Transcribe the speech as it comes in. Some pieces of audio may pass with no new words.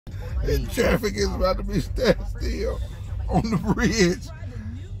The traffic is about to be standing still on the bridge.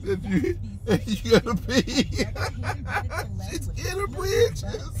 That you gotta pee. She's in the bridge.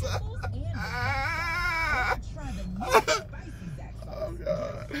 Oh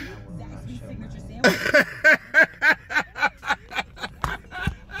God.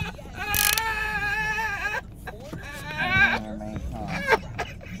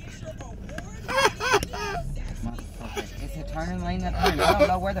 Turning lane up here. I don't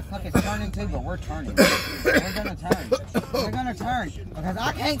know where the fuck it's turning to, but we're turning. We're gonna turn. We're gonna turn. Because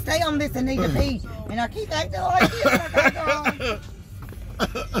I can't stay on this and need to pee. And I keep acting like this.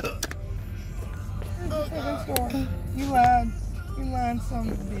 You lied. You lied, son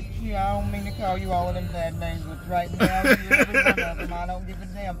of a bitch. You, I don't mean to call you all of them bad names, but right now, you're every one of them. I don't give a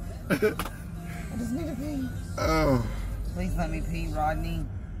damn. I just need to pee. Oh. Please let me pee, Rodney.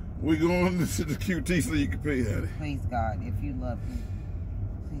 We're going to the QT so you can pee, honey. Please, God, if you love me,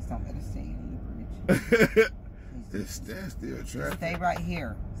 please don't let us stay on the bridge. Just stand still, traffic. Stay right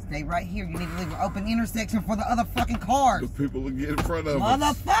here. Stay right here. You need to leave an open intersection for the other fucking cars. The people will get in front of us.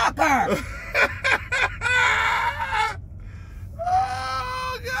 Motherfucker!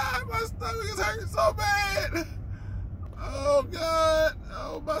 Oh, God, my stomach is hurting so bad. Oh, God.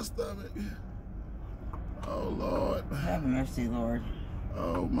 Oh, my stomach. Oh, Lord. Have mercy, Lord.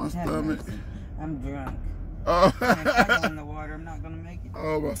 Oh, my stomach. I'm drunk. Oh. If I go in the water, I'm not gonna make it.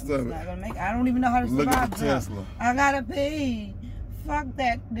 Oh, my stomach. Not gonna make it. I don't even know how to survive. Look at the Tesla. I gotta pee. Fuck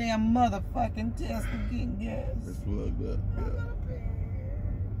that damn motherfucking Tesla getting gas. It's plugged up.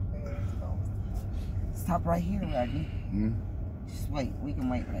 Yeah. Stop right here, Rodney. Hmm? Just wait. We can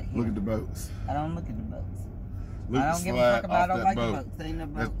wait right here. Look at the boats. I don't look at the boats. Look I don't give a fuck about. I don't like the boats. They ain't no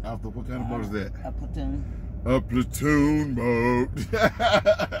boat. Off the, what kind of boat is that? A platoon. A platoon boat. Should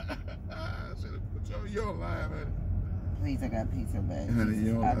have put you on line, honey. Please, I got pee so bad. Honey,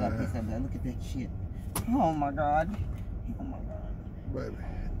 you on I got line. pee so bad. Look at that shit. Oh my God. Oh my God. Baby,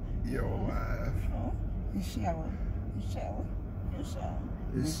 you're alive. Oh, you shower. You shower. You shower.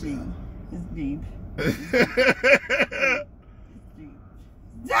 It's deep. It's deep. It's deep.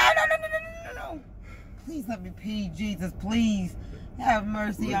 No. Please let me pee, Jesus, please. Have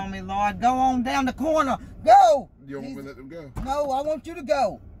mercy on me, Lord. Go on down the corner. Go. You don't want me to let them go? No, I want you to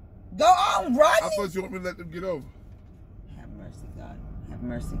go. Go on, right? I thought you want me to let them get over. Have mercy, God. Have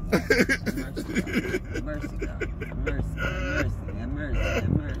mercy, God. Have mercy, God. Have mercy, God. Have mercy. Have mercy. Have mercy.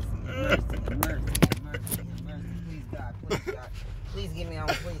 Have mercy. Have mercy. Have mercy. Please, God. Please, God. Please get me on.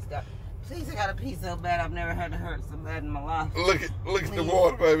 Please, God. Please, I gotta pee so bad. I've never had to hurt so bad in my life. Look at the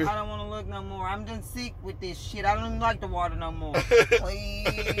water, baby. I don't want to look no more. I'm just sick with this shit. I don't even like the water no more. Please.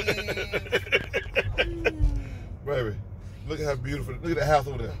 Baby, look at how beautiful. Look at the house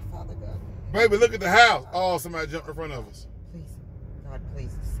over there. Father God. Baby, look at the house. Oh, somebody jumped in front of us. Please. God,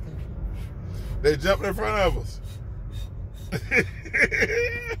 please. Escape. They jumped in front of us.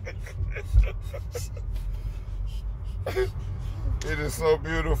 It is so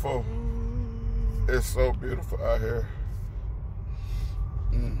beautiful. It's so beautiful out here.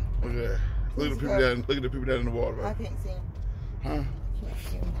 Look at that. Look at the people down. Look at the people down in the water. Baby. I can't see him. Huh? I can't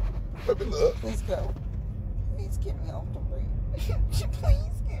see him. Baby, look. Please go. Please get me off the bridge.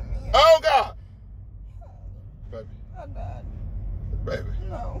 Please get me off. Oh God. Baby. I died. Baby.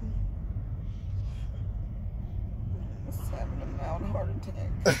 No. I was having a mild heart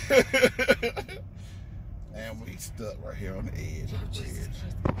attack. And we stuck right here on the edge of the bridge.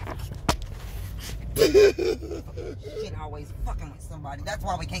 Shit always fucking with somebody. That's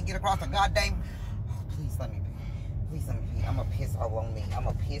why we can't get across the goddamn. Oh, please let me pee. Please let me pee. I'm gonna piss all on me. I'm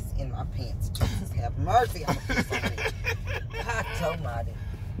gonna piss in my pants. Jesus have mercy. I'm gonna piss on me. God almighty.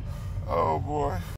 Oh boy.